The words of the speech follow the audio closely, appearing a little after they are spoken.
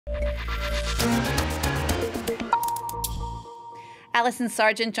Alison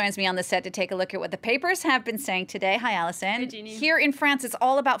Sargent joins me on the set to take a look at what the papers have been saying today. Hi, Alison. Hi, Jeannie. Here in France, it's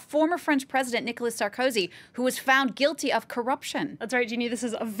all about former French President Nicolas Sarkozy, who was found guilty of corruption. That's right, Jeannie. This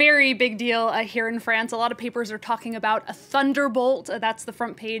is a very big deal here in France. A lot of papers are talking about a thunderbolt. That's the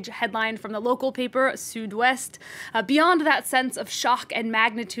front page headline from the local paper, Sud-Ouest. Beyond that sense of shock and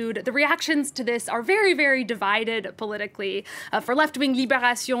magnitude, the reactions to this are very, very divided politically. For left-wing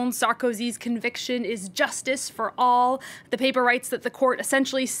Libération, Sarkozy's conviction is justice for all. The paper writes that the court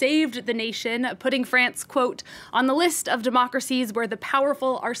essentially saved the nation, putting France, quote, on the list of democracies where the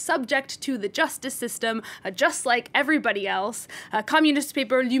powerful are subject to the justice system, just like everybody else. Communist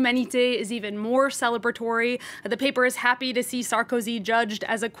paper L'Humanité is even more celebratory. The paper is happy to see Sarkozy judged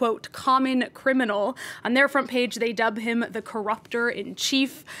as a, quote, common criminal. On their front page, they dub him the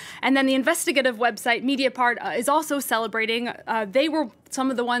corruptor-in-chief. And then the investigative website Mediapart is also celebrating. They were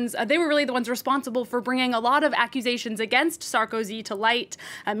really the ones responsible for bringing a lot of accusations against Sarkozy to light.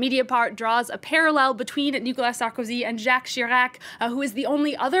 Mediapart draws a parallel between Nicolas Sarkozy and Jacques Chirac, who is the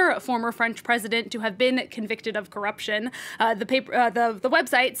only other former French president to have been convicted of corruption. The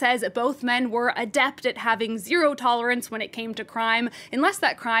website says both men were adept at having zero tolerance when it came to crime, unless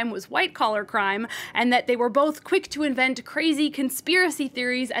that crime was white-collar crime, and that they were both quick to invent crazy conspiracy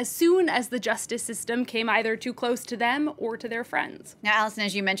theories as soon as the justice system came either too close to them or to their friends. Now, Alison,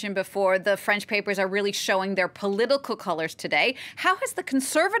 as you mentioned before, the French papers are really showing their political colors today. How has the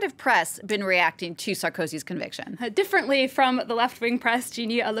conservative press been reacting to Sarkozy's conviction? Differently from the left-wing press,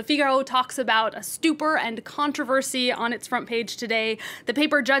 Jeannie, Le Figaro talks about a stupor and controversy on its front page today. The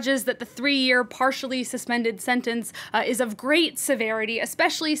paper judges that the 3-year partially suspended sentence is of great severity,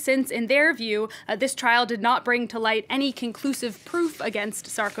 especially since, in their view, this trial did not bring to light any conclusive proof against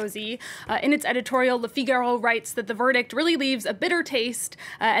Sarkozy. In its editorial, Le Figaro writes that the verdict really leaves a bitter taste,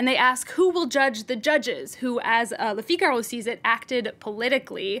 and they ask who will judge the judges who, as Le Figaro sees it, acted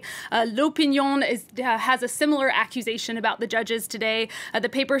politically. L'Opinion has a similar accusation about the judges today. The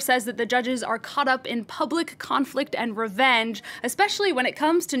paper says that the judges are caught up in public conflict and revenge, especially when it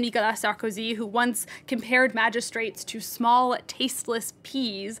comes to Nicolas Sarkozy, who once compared magistrates to small, tasteless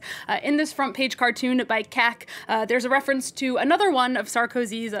peas. In this front page cartoon by CAC, there's a reference to another one of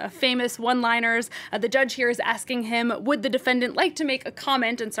Sarkozy's famous one-liners. The judge here is asking him, would the defendant like to make a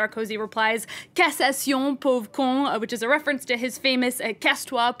comment? And Sarkozy replies, "Cassation, pauvre con," which is a reference to his famous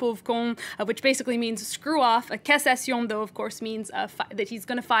 "Casse-toi, pauvre con," which basically means screw off. A cassation, though, of course, means that he's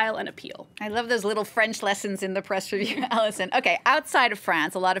going to file an appeal. I love those little French lessons in the press review, Alison. Okay, outside of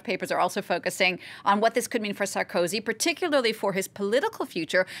France, a lot of papers are also focusing on what this could mean for Sarkozy, particularly for his political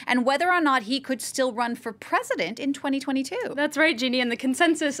future, and whether or not he could still run for president in 2022. That's right, Jeannie, and the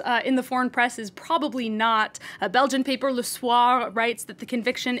consensus in the foreign press is probably not. Belgian paper Le Soir writes that the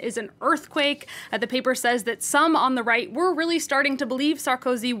conviction is an earthquake. The paper says that some on the right were really starting to believe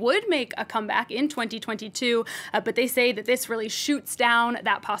Sarkozy would make a comeback in 2022, but they say that this really shoots down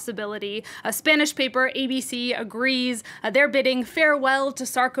that possibility. A Spanish paper, ABC, agrees. They're bidding farewell to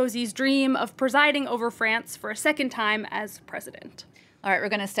Sarkozy's dream of presiding over France for a second time as president. All right, we're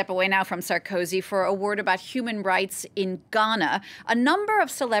going to step away now from Sarkozy for a word about human rights in Ghana. A number of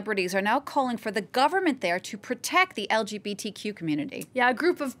celebrities are now calling for the government there to protect the LGBTQ community. Yeah, a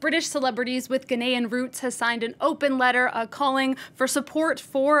group of British celebrities with Ghanaian roots has signed an open letter calling for support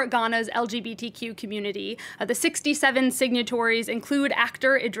for Ghana's LGBTQ community. The 67 signatories include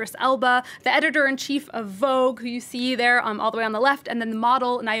actor Idris Elba, the editor-in-chief of Vogue, who you see there all the way on the left, and then the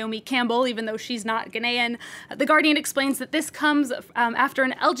model Naomi Campbell, even though she's not Ghanaian. The Guardian explains that this comes after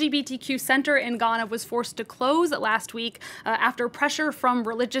an LGBTQ center in Ghana was forced to close last week after pressure from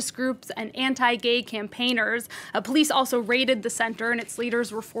religious groups and anti-gay campaigners. Police also raided the center and its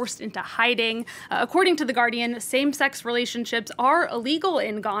leaders were forced into hiding. According to The Guardian, same-sex relationships are illegal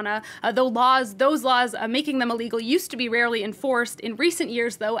in Ghana, though those laws making them illegal used to be rarely enforced. In recent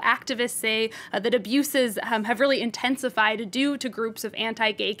years, though, activists say that abuses have really intensified due to groups of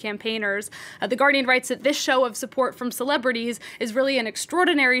anti-gay campaigners. The Guardian writes that this show of support from celebrities is really an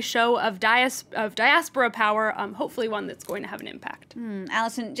extraordinary show of diaspora power, hopefully one that's going to have an impact.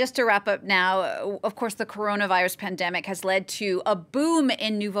 Alison, just to wrap up now, of course, the coronavirus pandemic has led to a boom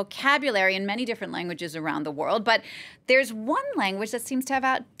in new vocabulary in many different languages around the world, but there's one language that seems to have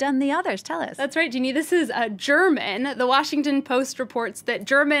outdone the others. Tell us. That's right, Jeannie. This is German. The Washington Post reports that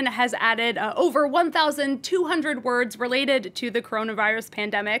German has added over 1,200 words related to the coronavirus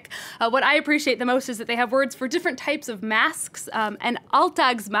pandemic. What I appreciate the most is that they have words for different types of masks and An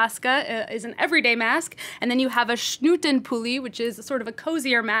Alltagsmaske is an everyday mask. And then you have a schnutenpulli, which is sort of a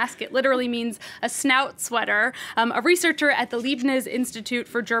cozier mask. It literally means a snout sweater. A researcher at the Leibniz Institute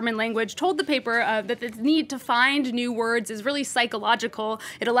for German Language told the paper that the need to find new words is really psychological.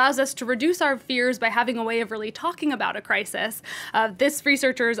 It allows us to reduce our fears by having a way of really talking about a crisis. This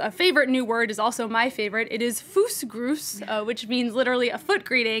researcher's favorite new word is also my favorite. It is Fußgruß, which means literally a foot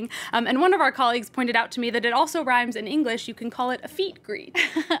greeting. And one of our colleagues pointed out to me that it also rhymes in English. You can call it a feet greet.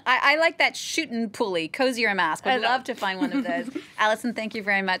 I like that schnutenpulli, cozier mask. Would love to find one of those. Allison, thank you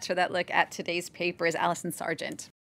very much for that look at today's papers. Allison Sargent.